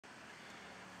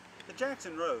The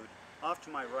Jackson Road, off to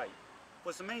my right,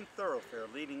 was the main thoroughfare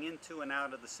leading into and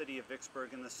out of the city of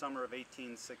Vicksburg in the summer of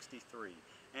 1863,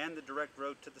 and the direct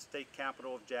road to the state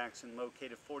capital of Jackson,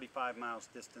 located 45 miles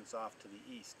distance off to the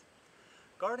east.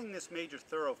 Guarding this major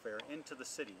thoroughfare into the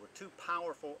city were two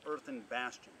powerful earthen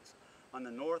bastions. On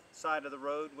the north side of the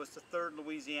road was the 3rd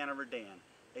Louisiana Redan,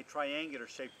 a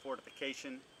triangular-shaped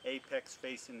fortification, apex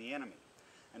facing the enemy.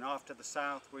 And off to the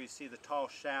south, where you see the tall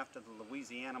shaft of the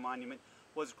Louisiana Monument,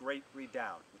 was Great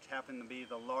Redoubt, which happened to be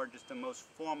the largest and most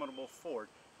formidable fort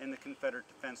in the Confederate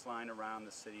defense line around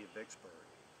the city of Vicksburg.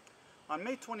 On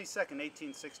May 22,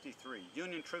 1863,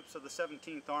 Union troops of the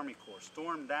 17th Army Corps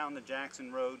stormed down the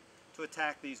Jackson Road to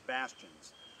attack these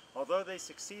bastions. Although they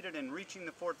succeeded in reaching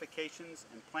the fortifications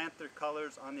and plant their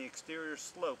colors on the exterior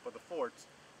slope of the forts,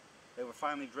 they were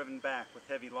finally driven back with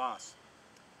heavy loss.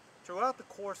 Throughout the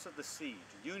course of the siege,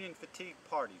 Union fatigue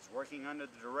parties, working under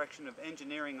the direction of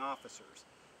engineering officers,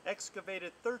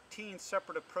 excavated 13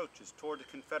 separate approaches toward the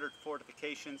Confederate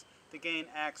fortifications to gain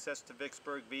access to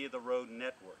Vicksburg via the road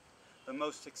network. The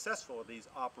most successful of these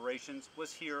operations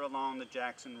was here along the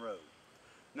Jackson Road.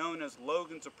 Known as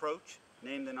Logan's Approach,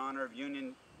 named in honor of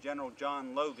Union General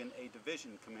John Logan, a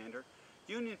division commander,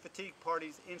 Union fatigue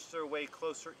parties inched their way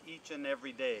closer each and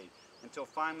every day, until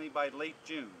finally by late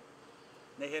June,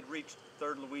 they had reached the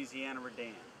 3rd Louisiana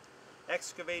Redan.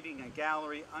 Excavating a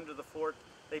gallery under the fort,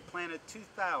 they planted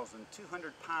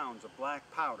 2,200 pounds of black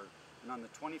powder, and on the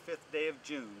 25th day of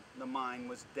June, the mine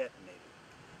was detonated.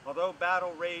 Although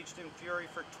battle raged in fury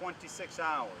for 26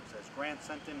 hours, as Grant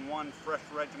sent in one fresh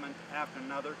regiment after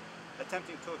another,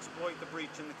 attempting to exploit the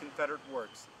breach in the Confederate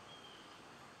works,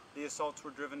 the assaults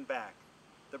were driven back,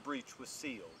 the breach was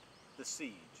sealed, the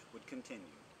siege would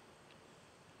continue.